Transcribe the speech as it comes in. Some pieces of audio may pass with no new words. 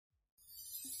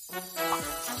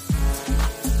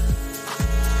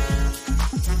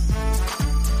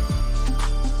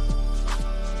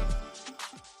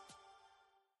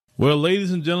Well,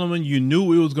 ladies and gentlemen, you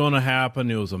knew it was going to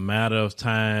happen. It was a matter of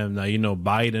time. Now,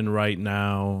 Biden right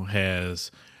now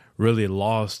has really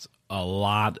lost a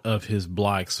lot of his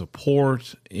black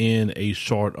support in a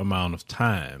short amount of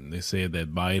time. They said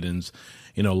that Biden's,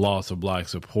 loss of black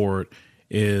support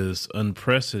is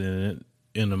unprecedented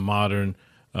in the modern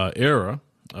era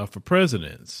for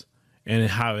presidents, and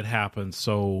how it happened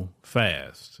so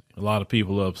fast. A lot of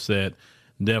people are upset,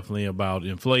 definitely about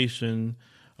inflation.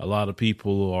 A lot of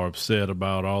people are upset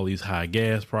about all these high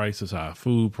gas prices, high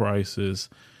food prices.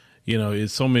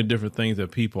 It's so many different things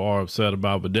that people are upset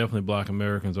about, but definitely black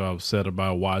Americans are upset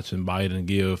about watching Biden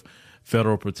give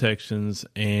federal protections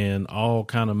and all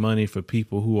kind of money for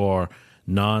people who are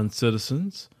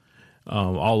non-citizens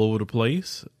all over the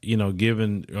place,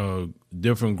 giving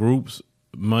different groups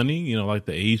money, like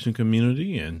the Asian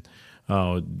community, and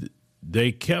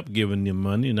they kept giving them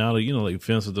money. Now, like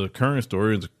for instance, the current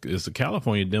story is the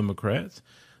California Democrats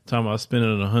talking about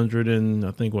spending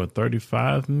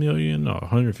 35 million or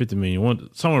 150 million,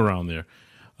 somewhere around there,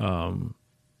 to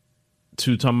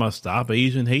talking about stop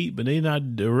Asian hate, but they're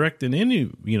not directing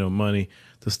any, money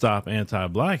to stop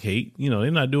anti-black hate.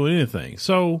 They're not doing anything.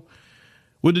 So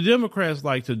what the Democrats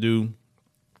like to do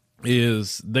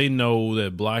is they know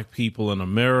that black people in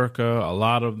America, a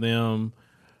lot of them,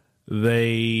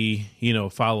 they,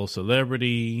 follow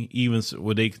celebrity, even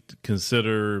what they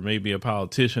consider maybe a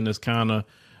politician that's kind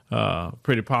of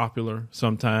pretty popular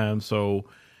sometimes. So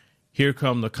here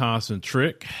come the constant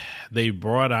trick. They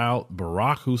brought out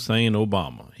Barack Hussein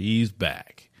Obama. He's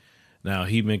back. Now,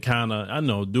 he's been kind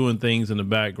of, doing things in the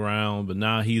background, but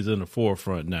now he's in the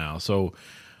forefront now. So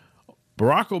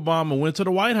Barack Obama went to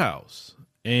the White House.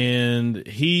 And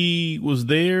he was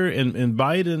there, and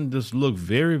Biden just looked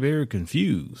very, very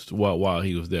confused while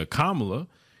he was there. Kamala,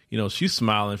 she's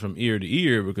smiling from ear to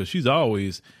ear because she's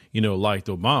always, liked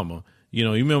Obama. You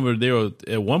remember there were,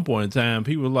 at one point in time,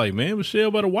 people were like, man, Michelle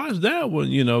better watch that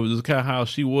one. Just kind of how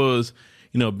she was,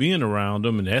 being around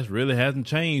him. And that really hasn't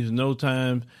changed in no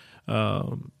time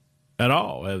at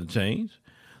all. Hasn't changed.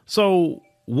 So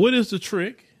what is the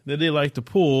trick that they like to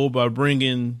pull by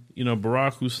bringing,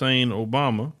 Barack Hussein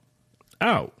Obama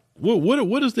out?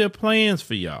 What is their plans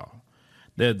for y'all?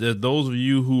 That those of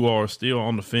you who are still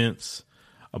on the fence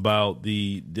about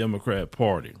the Democrat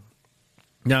Party.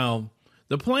 Now,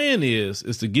 the plan is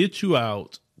to get you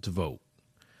out to vote.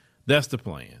 That's the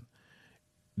plan.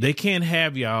 They can't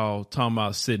have y'all talking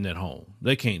about sitting at home.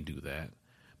 They can't do that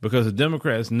because the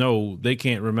Democrats know they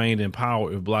can't remain in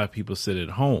power if black people sit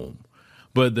at home.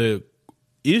 But the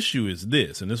issue is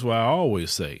this, and this is why I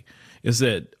always say, is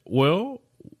that,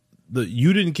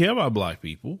 you didn't care about black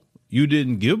people. You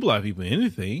didn't give black people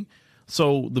anything.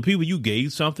 So the people you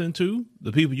gave something to,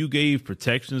 the people you gave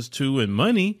protections to and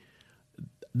money,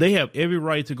 they have every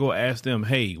right to go ask them,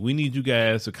 hey, we need you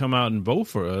guys to come out and vote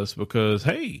for us because,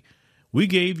 hey, we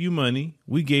gave you money.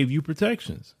 We gave you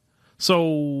protections.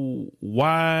 So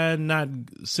why not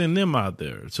send them out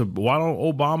there? So why don't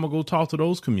Obama go talk to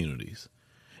those communities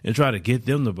and try to get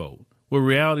them to vote? Well,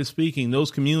 reality speaking,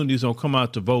 those communities don't come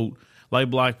out to vote like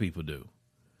black people do.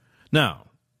 Now,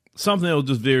 something that was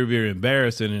just very, very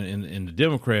embarrassing, and the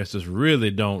Democrats just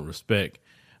really don't respect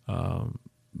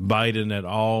Biden at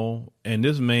all. And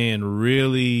this man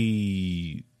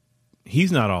really,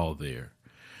 he's not all there.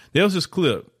 There was this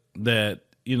clip that,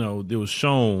 it was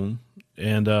shown,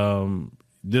 and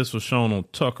this was shown on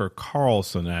Tucker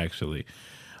Carlson, actually,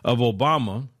 of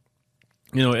Obama,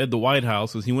 at the White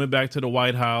House, because he went back to the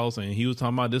White House and he was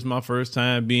talking about, this is my first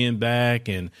time being back.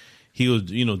 And he was,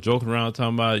 joking around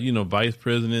talking about, Vice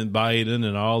President Biden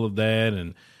and all of that.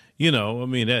 And,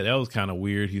 that was kind of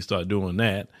weird. He started doing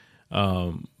that.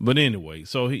 But anyway,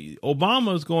 so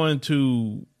Obama is going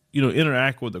to,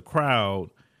 interact with the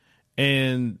crowd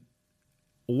and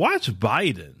watch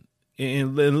Biden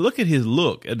and look at his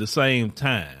look at the same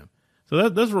time. So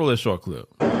let's roll that short clip.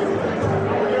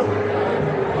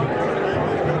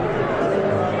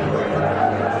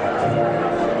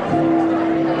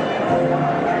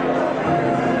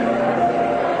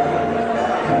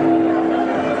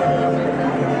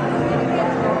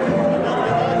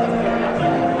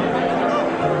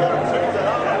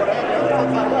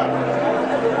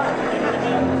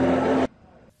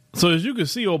 So as you can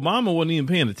see, Obama wasn't even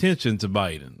paying attention to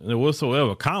Biden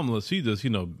whatsoever. Kamala, she just,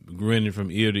 grinning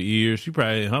from ear to ear. She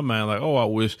probably in her mind like, oh, I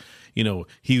wish,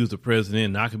 he was the president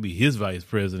and I could be his vice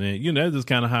president. That's just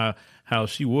kind of how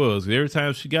she was. Every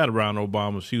time she got around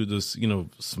Obama, she was just,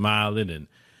 smiling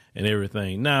and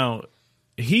everything. Now,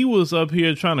 he was up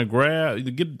here trying to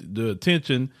get the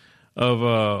attention of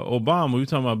Obama. We were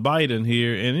talking about Biden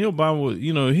here, and Obama was,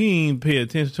 he didn't pay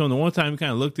attention to him. The one time he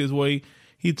kind of looked his way,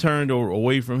 he turned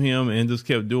away from him and just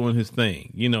kept doing his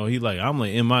thing. He's like, I'm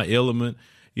like in my element.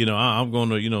 I'm going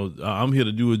to, I'm here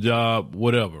to do a job,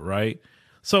 whatever, right?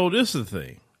 So this is the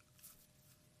thing.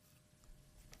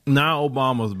 Now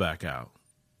Obama's back out.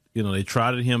 They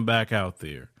trotted him back out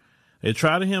there. They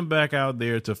trotted him back out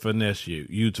there to finesse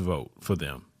you to vote for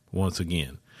them once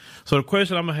again. So the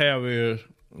question I'm going to have is,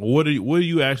 what are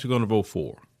you actually going to vote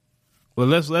for? Well,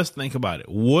 let's think about it.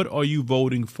 What are you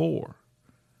voting for?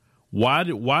 Why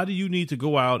do you need to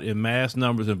go out in mass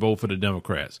numbers and vote for the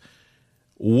Democrats?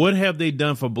 What have they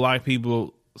done for black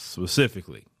people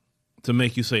specifically to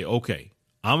make you say, okay,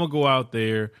 I'm going to go out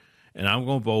there and I'm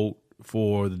going to vote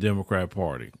for the Democrat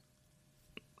Party?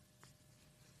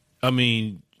 I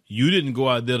mean, you didn't go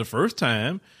out there the first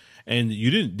time, and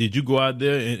did you go out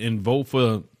there and vote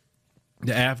for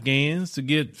the Afghans to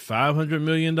get $500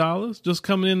 million just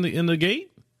coming in the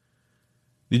gate?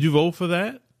 Did you vote for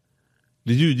that?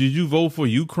 Did you vote for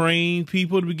Ukraine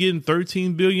people to be getting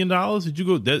 $13 billion? Did you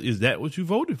go? Is that what you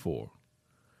voted for?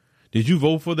 Did you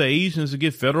vote for the Asians to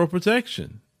get federal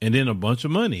protection and then a bunch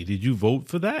of money? Did you vote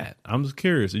for that? I'm just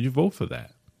curious. Did you vote for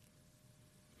that?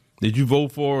 Did you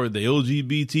vote for the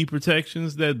LGBT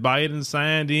protections that Biden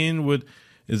signed in with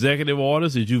executive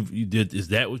orders? Is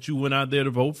that what you went out there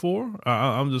to vote for?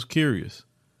 I'm just curious.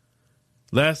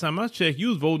 Last time I checked, you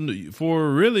was voting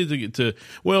for really to get to.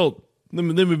 Well, let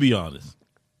me be honest.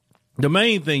 The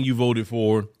main thing you voted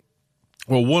for,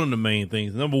 or one of the main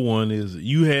things, number one, is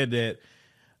you had that.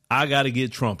 I got to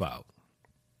get Trump out.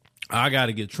 I got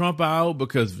to get Trump out,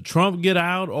 because if Trump get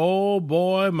out, oh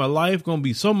boy, my life going to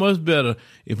be so much better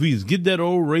if we just get that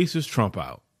old racist Trump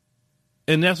out.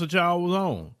 And that's what y'all was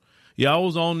on. Y'all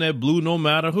was on that blue no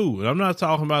matter who. And I'm not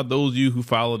talking about those of you who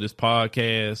follow this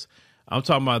podcast. I'm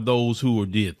talking about those who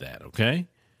did that, okay?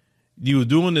 You were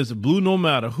doing this blue no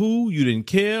matter who. You didn't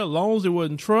care as long as it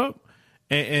wasn't Trump.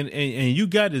 And you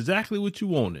got exactly what you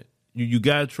wanted. You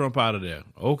got Trump out of there.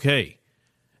 Okay.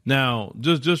 Now,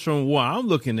 just from what I'm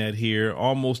looking at here,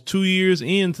 almost 2 years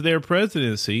into their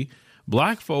presidency,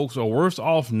 black folks are worse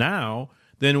off now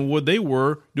than what they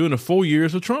were during the 4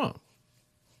 years of Trump.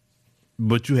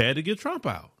 But you had to get Trump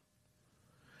out.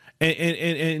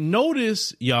 And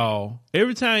notice, y'all,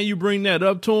 every time you bring that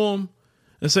up to them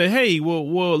and say, hey,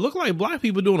 well, it look like black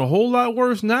people doing a whole lot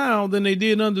worse now than they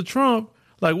did under Trump.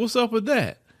 Like, what's up with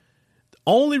that? The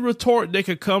only retort they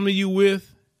could come to you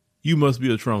with, you must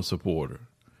be a Trump supporter.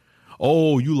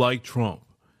 Oh, you like Trump.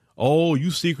 Oh,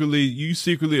 you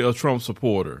secretly a Trump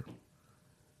supporter.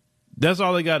 That's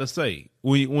all they got to say.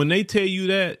 When they tell you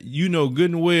that, you know good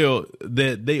and well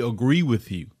that they agree with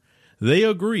you. They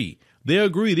agree. They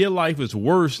agree their life is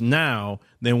worse now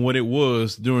than what it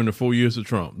was during the 4 years of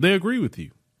Trump. They agree with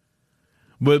you.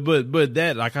 But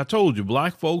that, like I told you,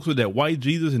 black folks with that white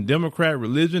Jesus and Democrat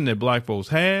religion that black folks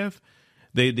have,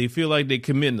 They feel like they're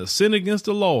committing a sin against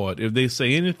the Lord if they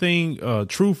say anything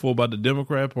truthful about the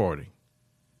Democrat Party.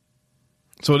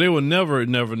 So they will never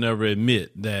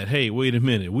admit that, hey, wait a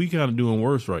minute, we kind of doing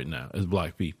worse right now as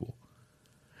black people.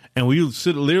 And we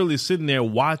literally sitting there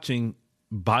watching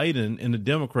Biden and the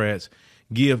Democrats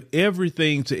give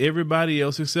everything to everybody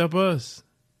else except us.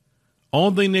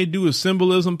 Only thing they do is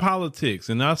symbolism politics.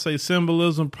 And I say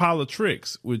symbolism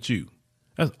politricks with you.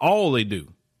 That's all they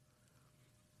do.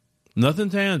 Nothing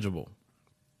tangible.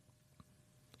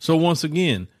 So once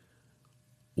again,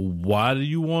 why do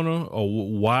you want to, or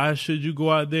why should you go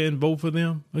out there and vote for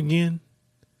them again?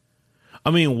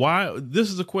 I mean, why? This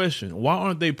is a question. Why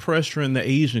aren't they pressuring the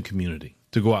Asian community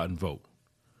to go out and vote?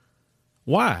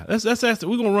 Why? We're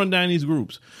going to run down these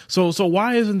groups. So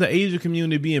why isn't the Asian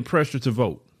community being pressured to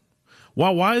vote?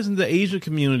 Why isn't the Asian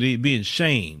community being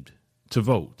shamed to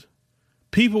vote?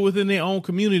 People within their own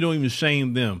community don't even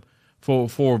shame them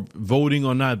for voting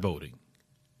or not voting.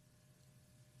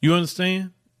 You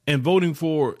understand? And voting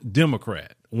for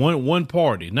Democrat, one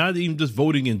party, not even just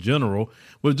voting in general,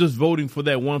 but just voting for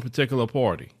that one particular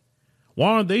party. Why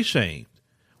aren't they shamed?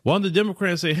 Why don't the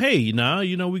Democrats say, hey,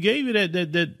 we gave you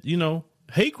that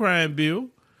hate crime bill.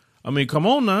 I mean, come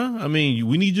on now. I mean,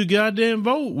 we need you to get out there and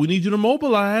vote. We need you to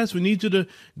mobilize. We need you to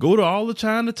go to all the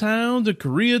Chinatowns and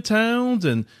Koreatowns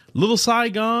and Little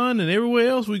Saigon and everywhere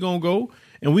else we're going to go.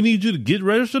 And we need you to get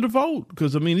registered to vote.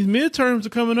 Because, I mean, these midterms are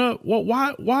coming up. Well,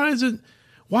 why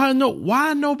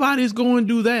nobody's going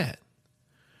to do that?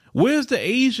 Where's the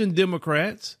Asian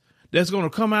Democrats that's going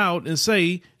to come out and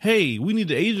say, hey, we need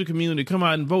the Asian community to come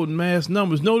out and vote in mass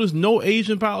numbers? Notice no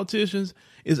Asian politicians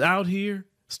is out here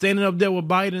standing up there with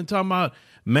Biden talking about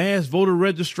mass voter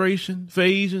registration for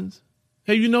Asians?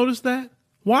 Have you noticed that?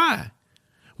 Why?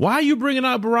 Why are you bringing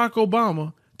out Barack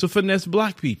Obama to finesse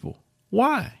black people?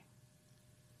 Why?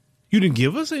 You didn't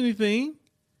give us anything.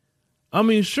 I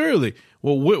mean, surely.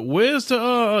 Well, where's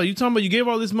the, you talking about you gave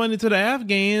all this money to the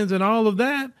Afghans and all of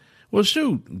that? Well,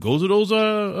 shoot, go to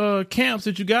those camps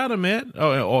that you got them at,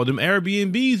 or them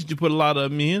Airbnbs that you put a lot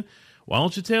of them in. Why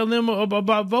don't you tell them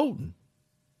about voting?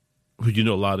 Well, you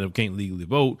know, a lot of them can't legally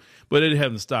vote, but it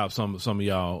haven't stopped some of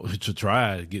y'all to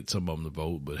try to get some of them to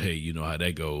vote. But hey, you know how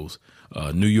that goes.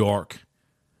 New York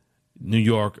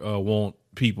want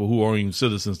people who aren't even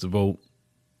citizens to vote.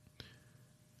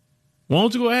 Why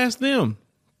don't you go ask them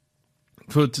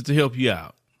to help you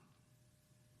out?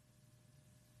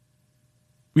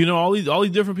 You know, all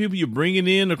these different people you're bringing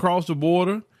in across the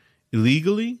border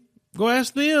illegally. Go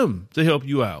ask them to help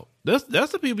you out. That's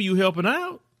the people you helping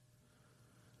out.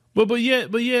 But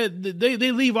yet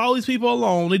they leave all these people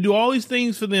alone. They do all these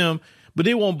things for them, but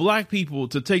they want black people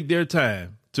to take their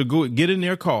time to go get in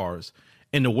their cars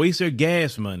and to waste their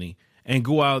gas money and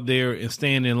go out there and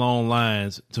stand in long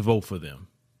lines to vote for them.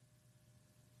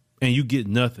 And you get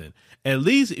nothing. At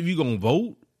least if you're going to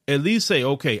vote, at least say,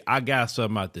 okay, I got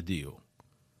something out the deal.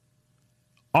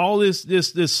 All this,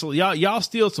 y'all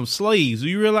steal some slaves. Do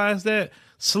you realize that?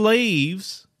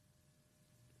 Slaves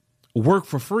work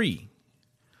for free.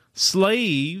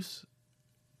 Slaves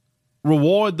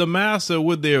reward the master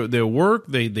with their work,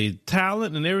 their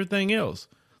talent, and everything else.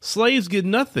 Slaves get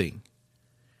nothing.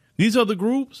 These other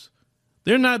groups,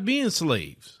 they're not being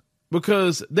slaves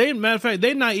because matter of fact,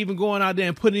 they're not even going out there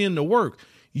and putting in the work.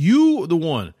 You, the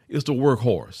one, is the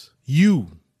workhorse. You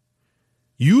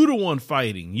the one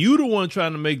fighting. You the one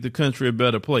trying to make the country a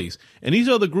better place. And these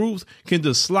other groups can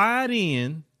just slide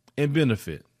in and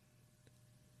benefit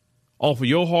off of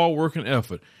your hard work and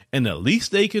effort. And the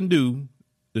least they can do,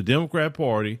 the Democrat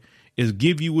Party, is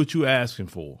give you what you're asking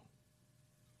for.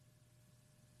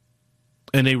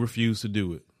 And they refuse to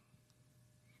do it.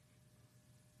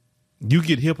 You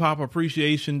get Hip Hop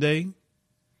Appreciation Day.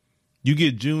 You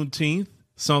get Juneteenth,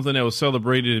 something that was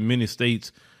celebrated in many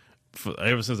states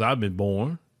ever since I've been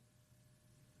born.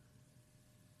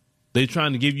 They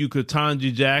trying to give you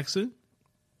Ketanji Jackson.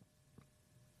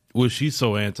 Well, she's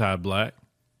so anti-black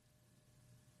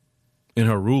in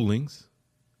her rulings.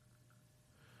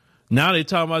 Now they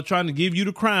talking about trying to give you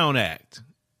the Crown Act.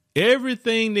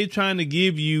 Everything they trying to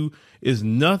give you is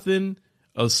nothing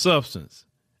of substance.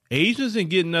 Asians didn't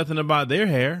get nothing about their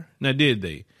hair. Now, did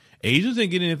they? Asians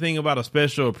didn't get anything about a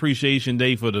special appreciation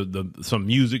day for some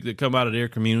music that come out of their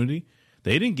community.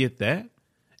 They didn't get that.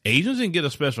 Asians didn't get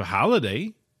a special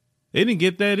holiday. They didn't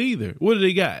get that either. What do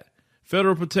they got?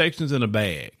 Federal protections in a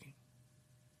bag.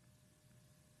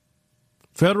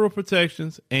 Federal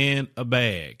protections and a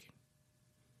bag.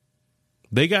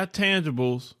 They got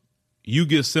tangibles. You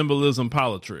get symbolism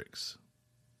politics.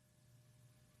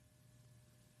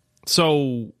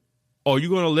 So are you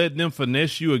going to let them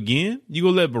finesse you again? You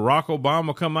going to let Barack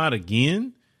Obama come out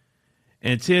again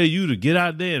and tell you to get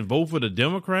out there and vote for the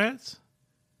Democrats?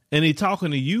 And they talking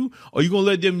to you? Or you going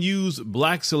to let them use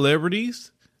black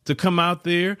celebrities to come out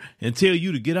there and tell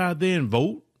you to get out there and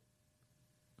vote?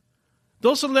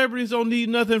 Those celebrities don't need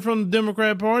nothing from the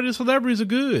Democrat Party. The celebrities are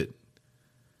good.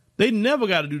 They never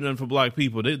got to do nothing for black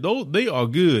people. They are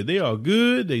good. They are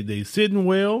good. They sitting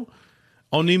well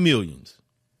on their millions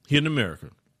here in America.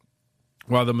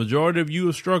 While the majority of you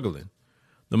are struggling.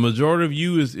 The majority of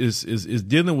you is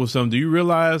dealing with something. Do you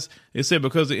realize it said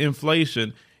because of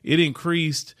inflation, it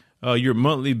increased your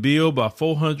monthly bill by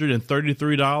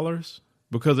 $433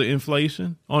 because of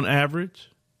inflation on average?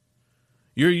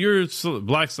 Your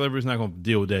black celebrity's not going to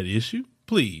deal with that issue.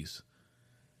 Please.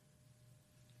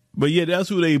 But yeah, that's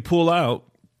who they pull out.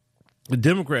 The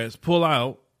Democrats pull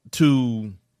out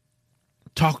to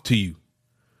talk to you.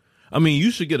 I mean, you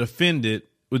should get offended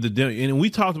with and we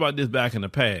talked about this back in the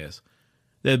past,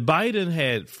 that Biden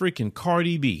had freaking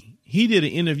Cardi B. He did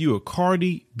an interview with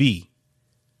Cardi B.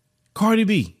 Cardi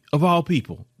B, of all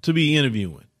people, to be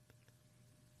interviewing,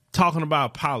 talking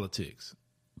about politics.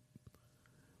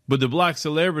 But the black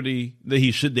celebrity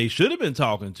that they should have been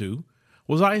talking to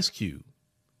was Ice Cube.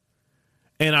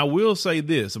 And I will say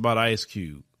this about Ice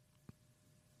Cube.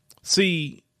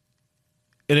 See,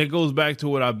 and it goes back to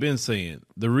what I've been saying.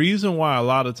 The reason why a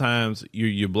lot of times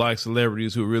your black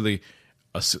celebrities who really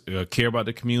care about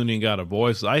the community and got a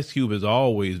voice, Ice Cube has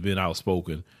always been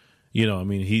outspoken. You know, I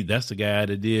mean, that's the guy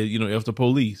that did, F the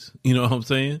Police. You know what I'm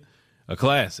saying? A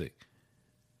classic.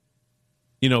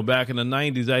 You know, back in the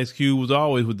 90s, Ice Cube was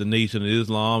always with the Nation of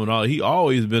Islam and all. He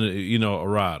always been, a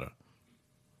rider.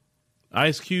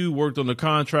 Ice Cube worked on the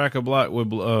contract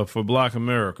of for Black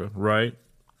America, right?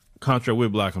 Contract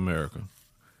with Black America.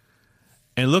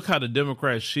 And look how the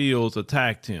Democrat shields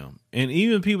attacked him. And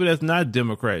even people that's not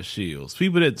Democrat shields,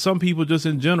 some people just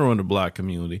in general in the black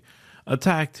community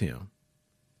attacked him.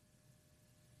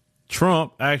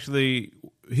 Trump actually,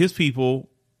 his people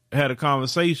had a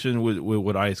conversation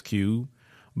with Ice Cube.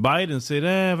 Biden said,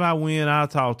 if I win, I'll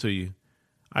talk to you.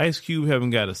 Ice Cube haven't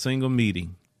got a single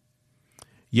meeting.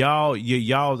 Y'all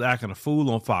was acting a fool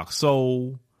on Fox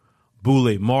Soul.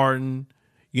 Boule Martin,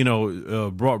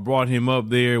 brought him up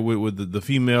there with the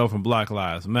female from Black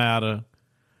Lives Matter.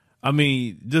 I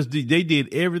mean, they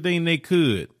did everything they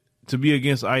could to be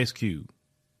against Ice Cube.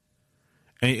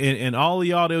 And all of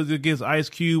y'all that was against Ice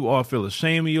Cube ought to feel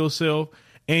ashamed of yourself,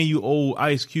 and you owe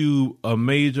Ice Cube a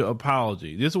major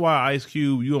apology. This is why Ice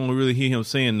Cube, you don't really hear him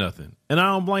saying nothing. And I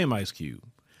don't blame Ice Cube.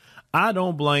 I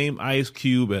don't blame Ice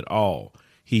Cube at all.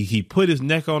 He put his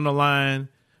neck on the line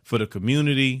for the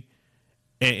community.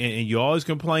 And you always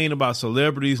complain about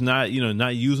celebrities not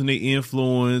using their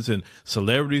influence and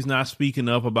celebrities not speaking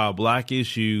up about black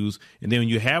issues. And then when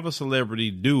you have a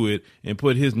celebrity do it and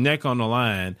put his neck on the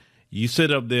line, you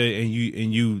sit up there and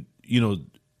you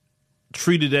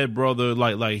treated that brother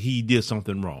like he did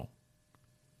something wrong.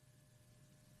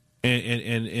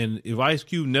 And if Ice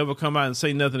Cube never come out and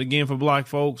say nothing again for black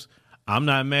folks, I'm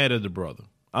not mad at the brother.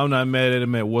 I'm not mad at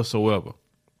him at whatsoever.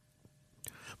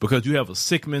 Because you have a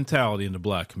sick mentality in the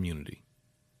black community.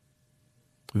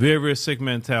 Very, very sick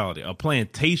mentality. A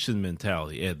plantation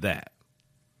mentality at that.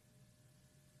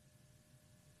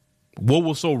 What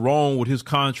was so wrong with his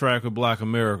contract with Black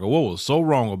America? What was so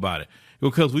wrong about it?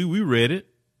 Because we read it.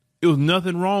 It was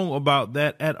nothing wrong about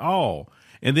that at all.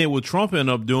 And then what Trump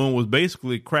ended up doing was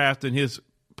basically crafting his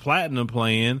platinum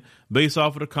plan based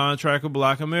off of the contract of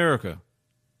Black America.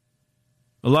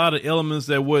 A lot of elements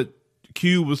that what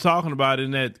Cube was talking about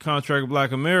in that contract of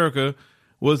Black America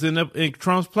was in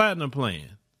Trump's platinum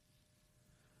plan.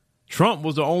 Trump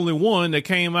was the only one that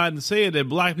came out and said that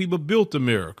black people built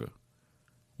America.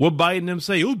 What Biden them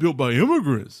say, it was built by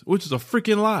immigrants, which is a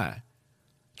freaking lie.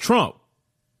 Trump,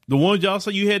 the one y'all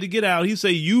say you had to get out, he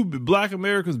say you black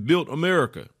Americans built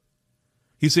America.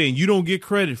 He's saying you don't get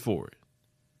credit for it.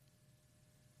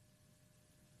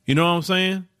 You know what I'm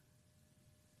saying?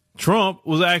 Trump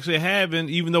was actually having,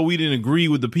 even though we didn't agree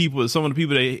with some of the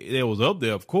people that was up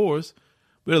there, of course,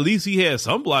 but at least he had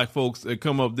some black folks that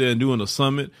come up there and doing a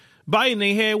summit. Biden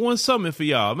ain't had one summit for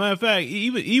y'all. Matter of fact,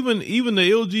 even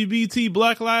the LGBT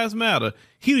Black Lives Matter,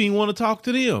 he didn't even want to talk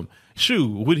to them. Shoot,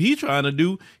 what he trying to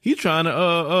do? He trying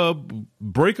to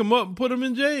break them up and put them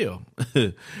in jail.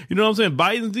 You know what I'm saying?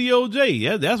 Biden's DOJ.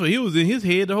 Yeah, that's what he was in his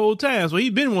head the whole time. So he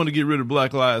been wanting to get rid of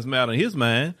Black Lives Matter in his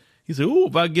mind. He said,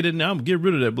 if I get it now, I'm going to get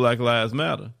rid of that Black Lives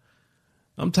Matter.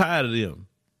 I'm tired of them.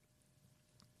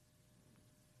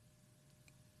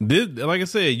 Like I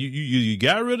said, you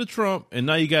got rid of Trump, and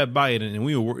now you got Biden, and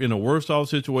we were in a worse off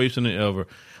situation than ever.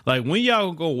 Like, when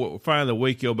y'all go finally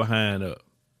wake your behind up?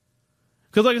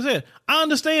 Because like I said, I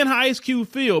understand how Ice Cube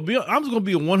feels. I'm just going to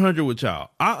be 100 with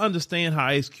y'all. I understand how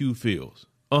Ice Cube feels.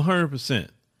 100%.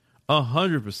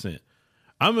 100%.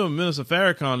 I remember Minister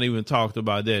Farrakhan even talked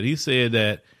about that. He said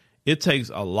that it takes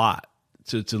a lot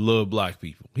to love black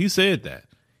people. He said that.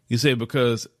 He said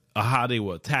because of how they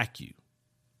will attack you.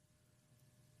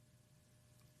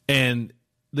 And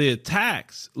the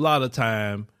attacks, a lot of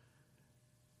time,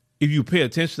 if you pay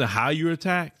attention to how you're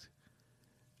attacked,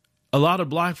 a lot of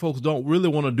black folks don't really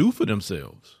want to do for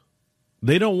themselves.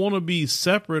 They don't want to be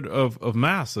separate of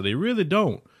massa. They really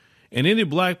don't. And any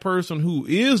black person who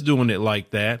is doing it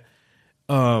like that,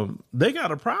 they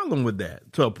got a problem with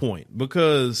that to a point,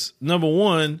 because number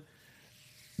one,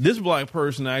 this black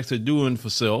person actually doing for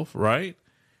self, right?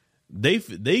 They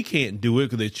can't do it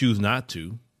because they choose not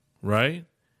to, right?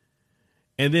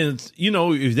 And then,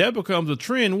 if that becomes a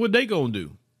trend, what they gonna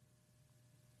do?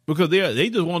 Because they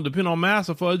just want to depend on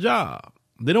massa for a job.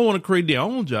 They don't want to create their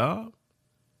own job.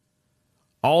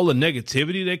 All the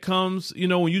negativity that comes,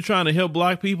 when you're trying to help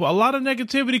black people, a lot of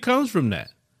negativity comes from that.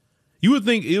 You would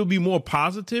think it would be more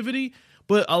positivity,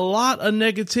 but a lot of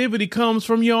negativity comes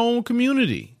from your own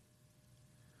community.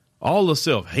 All the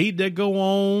self-hate that go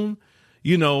on,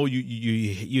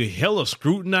 you're hella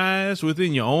scrutinized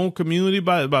within your own community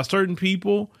by certain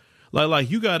people. Like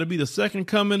you got to be the second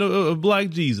coming of Black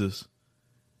Jesus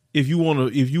if you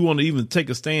want to even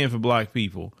take a stand for black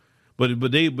people.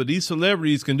 But these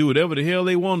celebrities can do whatever the hell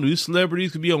they want to. These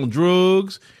celebrities could be on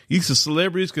drugs. These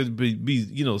celebrities could be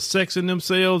sexing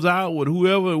themselves out with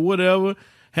whoever, whatever.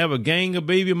 Have a gang of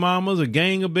baby mamas, a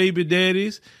gang of baby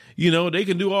daddies. They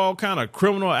can do all kind of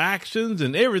criminal actions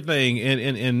and everything.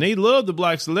 And they love the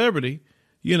black celebrity.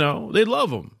 They love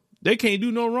them. They can't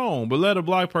do no wrong, but let a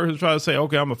black person try to say,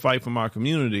 okay, I'm going to fight for my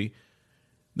community.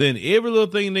 Then every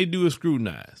little thing they do is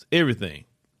scrutinized. Everything.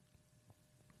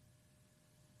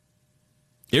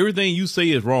 Everything you say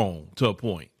is wrong to a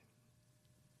point.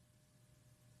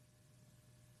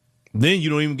 Then you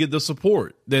don't even get the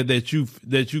support that you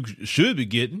should be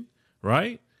getting,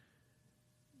 right?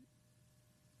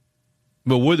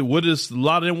 But what does a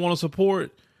lot of them want to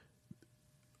support?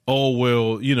 Oh,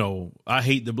 well, I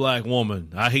hate the black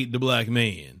woman. I hate the black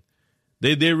man.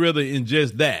 They're rather in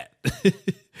just that.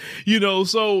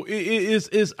 So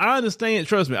it's, I understand,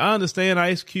 trust me, I understand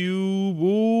Ice Cube.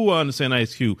 Ooh, I understand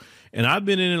Ice Cube. And I've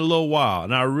been in it a little while,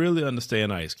 and I really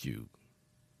understand Ice Cube.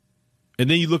 And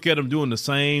then you look at them doing the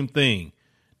same thing.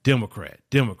 Democrat,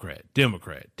 Democrat,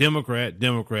 Democrat, Democrat,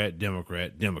 Democrat,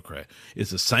 Democrat, Democrat.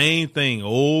 It's the same thing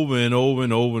over and over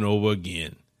and over and over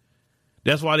again.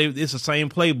 That's why it's the same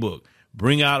playbook.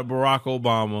 Bring out a Barack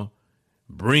Obama,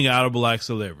 bring out a black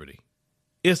celebrity.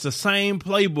 It's the same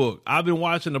playbook. I've been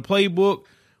watching the playbook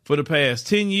for the past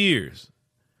 10 years,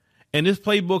 and this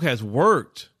playbook has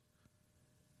worked.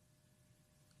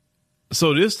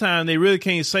 So this time they really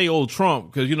can't say old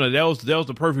Trump because, that was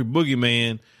the perfect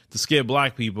boogeyman to scare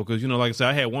black people. Because, like I said,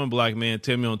 I had one black man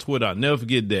tell me on Twitter, I'll never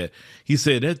forget that. He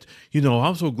said that,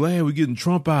 I'm so glad we're getting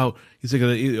Trump out. He said,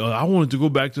 I wanted to go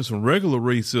back to some regular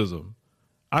racism.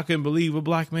 I couldn't believe a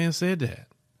black man said that.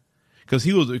 Because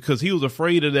he was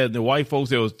afraid of that. The white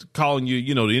folks that was calling you,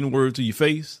 the N-word to your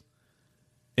face.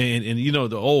 And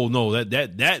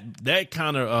that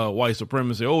kind of white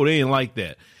supremacy. Oh, they ain't like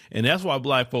that. And that's why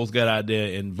black folks got out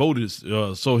there and voted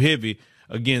so heavy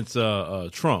against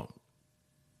Trump,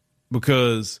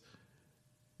 because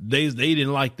they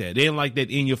didn't like that. They didn't like that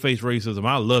in your face racism.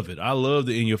 I love it. I love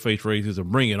the in your face racism.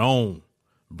 Bring it on.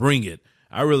 Bring it.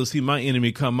 I'd rather see my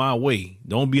enemy come my way.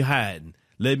 Don't be hiding.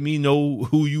 Let me know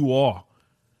who you are.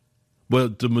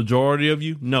 But the majority of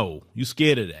you, no, you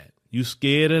scared of that. You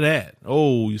scared of that.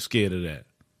 Oh, you scared of that.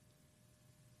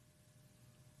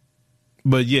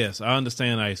 But yes, I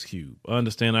understand Ice Cube.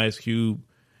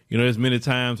 There's many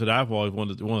times that I've always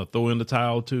wanted to throw in the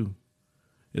towel too.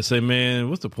 And say, man,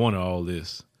 what's the point of all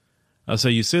this? I say,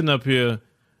 you're sitting up here,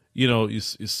 you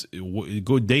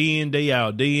go day in, day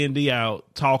out,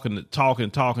 talking.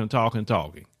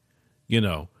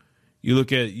 You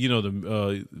look at,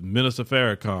 the Minister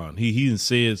Farrakhan. He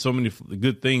said so many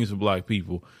good things for black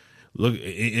people. Look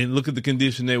at the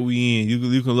condition that we in.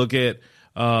 You can look at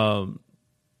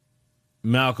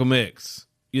Malcolm X.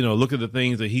 Look at the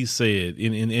things that he said,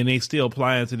 and they still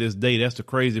applying to this day. That's the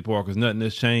crazy part, because nothing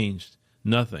has changed.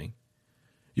 Nothing.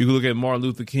 You can look at Martin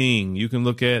Luther King. You can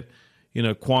look at,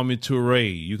 Kwame Ture.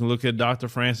 You can look at Dr.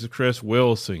 Francis Cress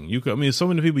Welsing. So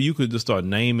many people you could just start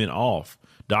naming off.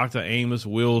 Dr. Amos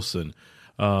Wilson.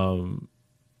 Our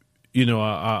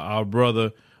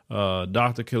brother,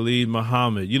 Dr. Khalid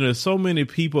Muhammad. There's so many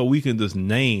people we can just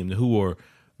name who are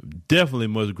definitely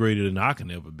much greater than I can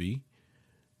ever be.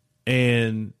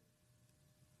 And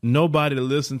nobody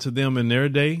listened to them in their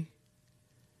day.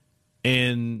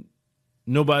 And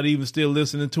nobody even still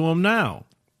listening to them now.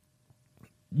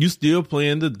 You still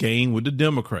playing the game with the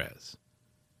Democrats.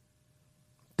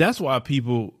 That's why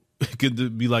people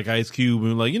could be like Ice Cube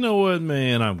and like, you know what,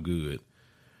 man, I'm good.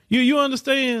 You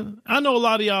understand? I know a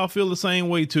lot of y'all feel the same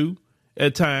way too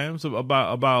at times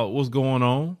about what's going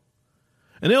on.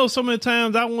 And there was so many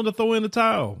times I wanted to throw in the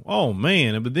towel. Oh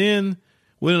man. But then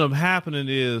what ended up happening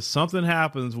is something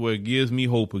happens where it gives me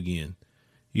hope again,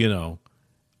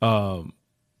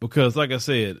 because like I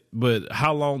said, but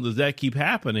how long does that keep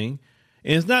happening?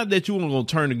 And it's not that you want to go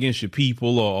turn against your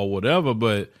people or whatever,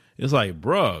 but it's like,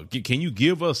 bruh, can you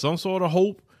give us some sort of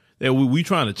hope that we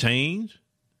trying to change?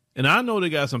 And I know they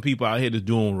got some people out here that's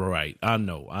doing right. I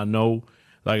know.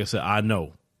 Like I said, I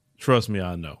know. Trust me,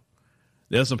 I know.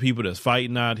 There's some people that's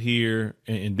fighting out here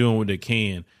and doing what they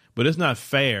can, but it's not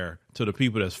fair to the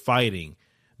people that's fighting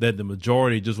that the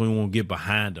majority just won't get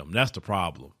behind them. That's the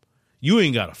problem. You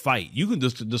ain't got to fight. You can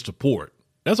just support.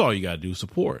 That's all you got to do.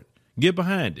 Support. Get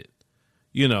behind it,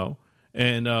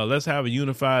 and let's have a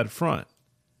unified front.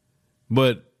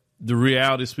 But the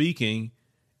reality speaking,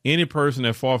 any person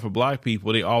that fought for black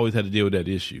people, they always had to deal with that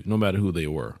issue, no matter who they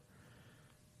were.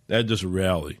 That's just a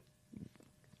reality.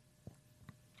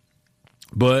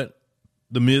 But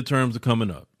the midterms are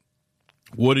coming up.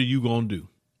 What are you going to do?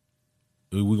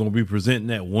 We're going to be presenting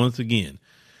that once again.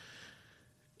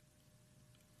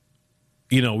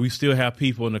 We still have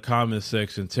people in the comment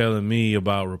section telling me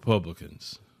about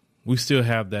Republicans. We still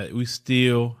have that. We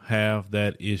still have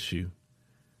that issue.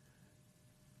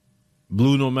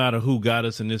 Blue, no matter who got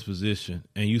us in this position,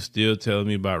 and you still telling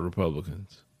me about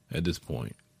Republicans at this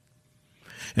point.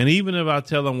 And even if I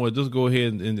tell them, well, just go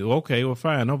ahead and okay, well,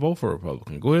 fine, I'll vote for a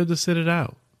Republican. Go ahead and just sit it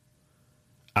out.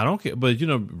 I don't care. But,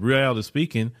 reality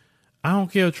speaking, I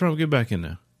don't care if Trump get back in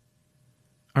there.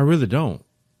 I really don't.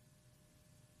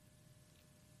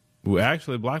 Well,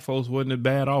 actually, black folks wasn't that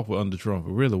bad off under Trump.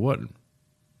 It really wasn't.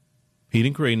 He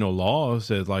didn't create no laws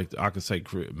that, like, I could say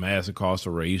mass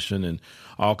incarceration and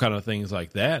all kind of things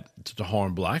like that to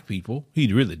harm black people.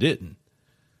 He really didn't.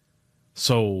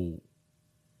 So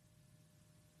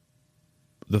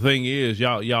the thing is,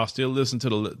 y'all still listen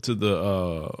to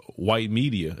the white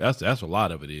media. That's a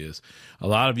lot of it is. A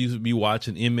lot of you be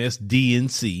watching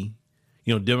MSDNC,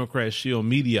 Democrat shield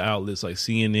media outlets like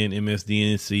CNN,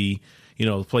 MSDNC,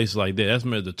 places like that. That's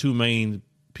the two main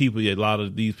people a lot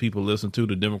of these people listen to,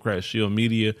 the Democrat shield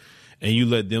media, and you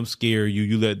let them scare you.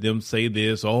 You let them say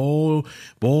this, oh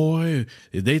boy,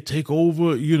 if they take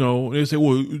over, they say,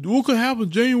 well, what could happen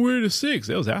January the 6th?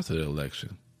 That was after the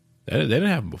election. That didn't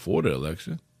happen before the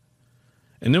election.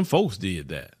 And them folks did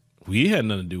that. We had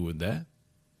nothing to do with that.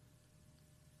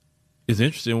 It's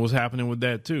interesting what's happening with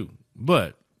that too.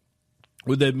 But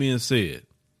with that being said,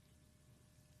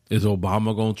 is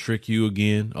Obama going to trick you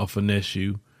again or finesse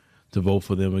you to vote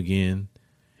for them again?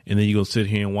 And then you're going to sit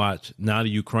here and watch. Now the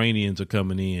Ukrainians are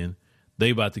coming in.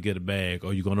 They about to get a bag.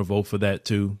 Are you going to vote for that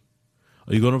too?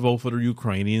 Are you going to vote for the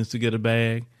Ukrainians to get a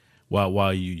bag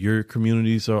while your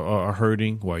communities are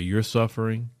hurting, while you're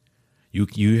suffering?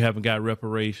 You haven't got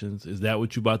reparations. Is that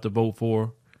what you about to vote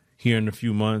for here in a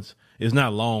few months? It's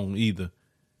not long either.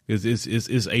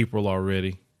 It's April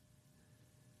already.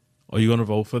 Are you going to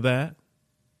vote for that?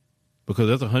 Because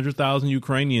there's 100,000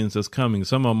 Ukrainians that's coming.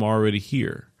 Some of them are already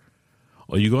here.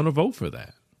 Are you going to vote for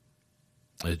that?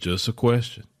 It's just a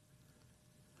question.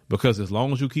 Because as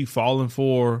long as you keep falling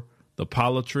for the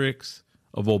politics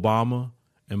of Obama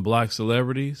and black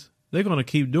celebrities, they're going to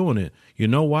keep doing it. You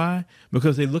know why?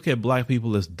 Because they look at black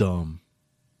people as dumb.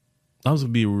 I'm just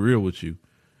going to be real with you.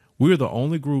 We're the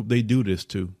only group they do this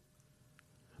to.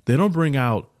 They don't bring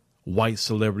out white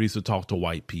celebrities to talk to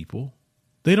white people.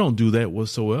 They don't do that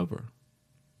whatsoever.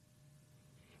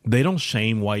 They don't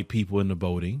shame white people into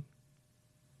voting.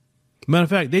 Matter of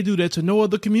fact, they do that to no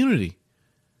other community.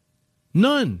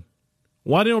 None.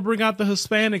 Why they don't bring out the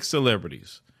Hispanic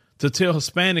celebrities to tell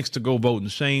Hispanics to go vote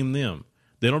and shame them?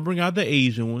 They don't bring out the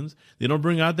Asian ones. They don't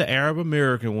bring out the Arab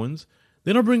American ones.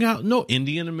 They don't bring out no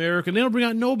Indian American. They don't bring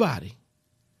out nobody.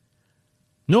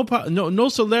 No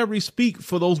celebrities speak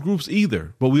for those groups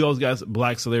either. But we always got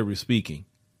black celebrities speaking.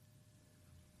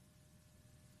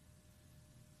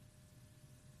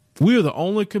 We are the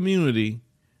only community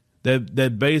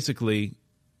that basically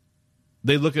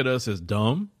they look at us as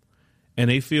dumb, and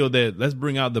they feel that let's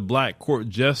bring out the black court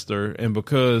jester, and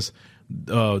because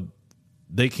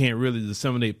they can't really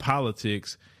disseminate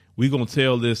politics, we're going to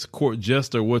tell this court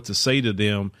jester what to say to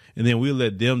them, and then we'll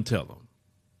let them tell them.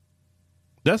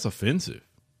 That's offensive.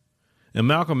 And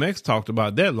Malcolm X talked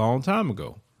about that a long time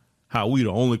ago, how we the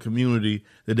only community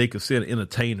that they could send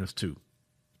entertainers to.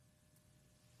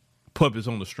 Puppets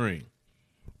on the string.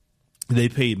 They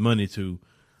paid money to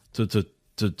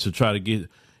try to get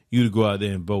you to go out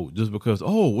there and vote just because,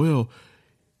 oh, well,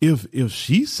 if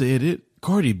she said it,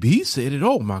 Cardi B said it,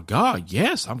 oh my God,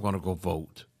 yes, I'm going to go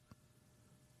vote.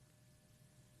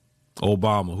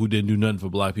 Obama, who didn't do nothing for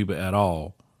black people at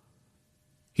all.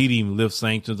 He didn't even lift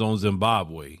sanctions on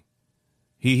Zimbabwe.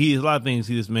 He a lot of things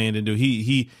this man didn't do.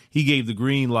 He gave the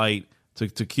green light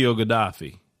to kill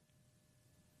Gaddafi.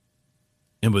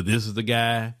 But this is the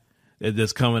guy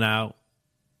that's coming out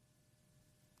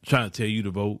trying to tell you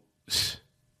to vote.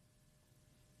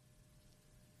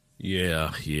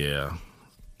 Yeah.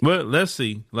 But let's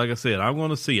see. Like I said, I'm going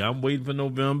to see. I'm waiting for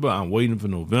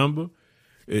November.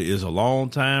 It is a long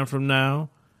time from now.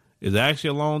 It's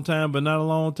actually a long time, but not a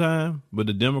long time. But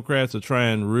the Democrats are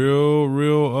trying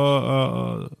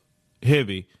real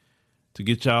heavy to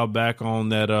get y'all back on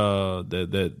that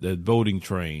voting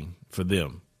train for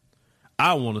them.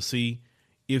 I want to see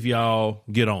if y'all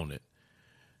get on it.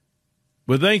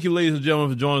 But thank you, ladies and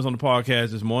gentlemen, for joining us on the podcast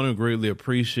this morning. Greatly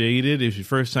appreciate it. If it's your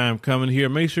first time coming here,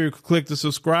 make sure you click the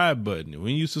subscribe button.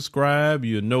 When you subscribe,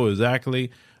 you'll know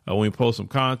exactly when we post some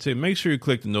content. Make sure you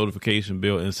click the notification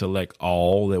bell and select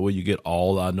all. That way you get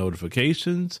all our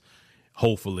notifications,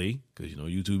 hopefully, because,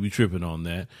 YouTube be tripping on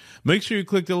that. Make sure you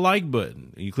click the like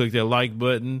button. You click that like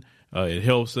button. It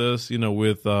helps us,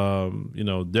 with,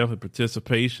 definitely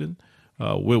participation.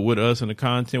 With us and the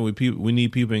content, we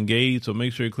need people engaged. So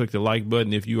make sure you click the like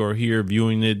button if you are here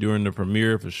viewing it during the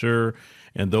premiere for sure.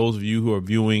 And those of you who are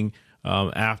viewing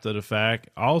after the fact.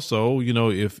 Also,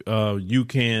 if you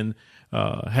can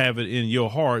have it in your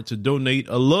heart to donate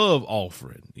a love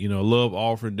offering. A love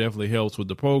offering definitely helps with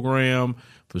the program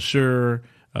for sure.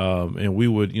 And we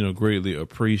would, greatly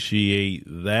appreciate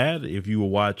that. If you were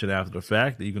watching after the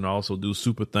fact, you can also do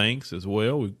super thanks as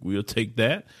well. We'll take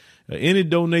that. Any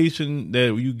donation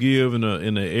that you give in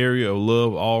the area of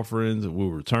love offerings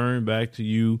will return back to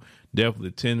you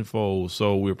definitely tenfold.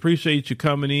 So we appreciate you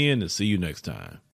coming in, and see you next time.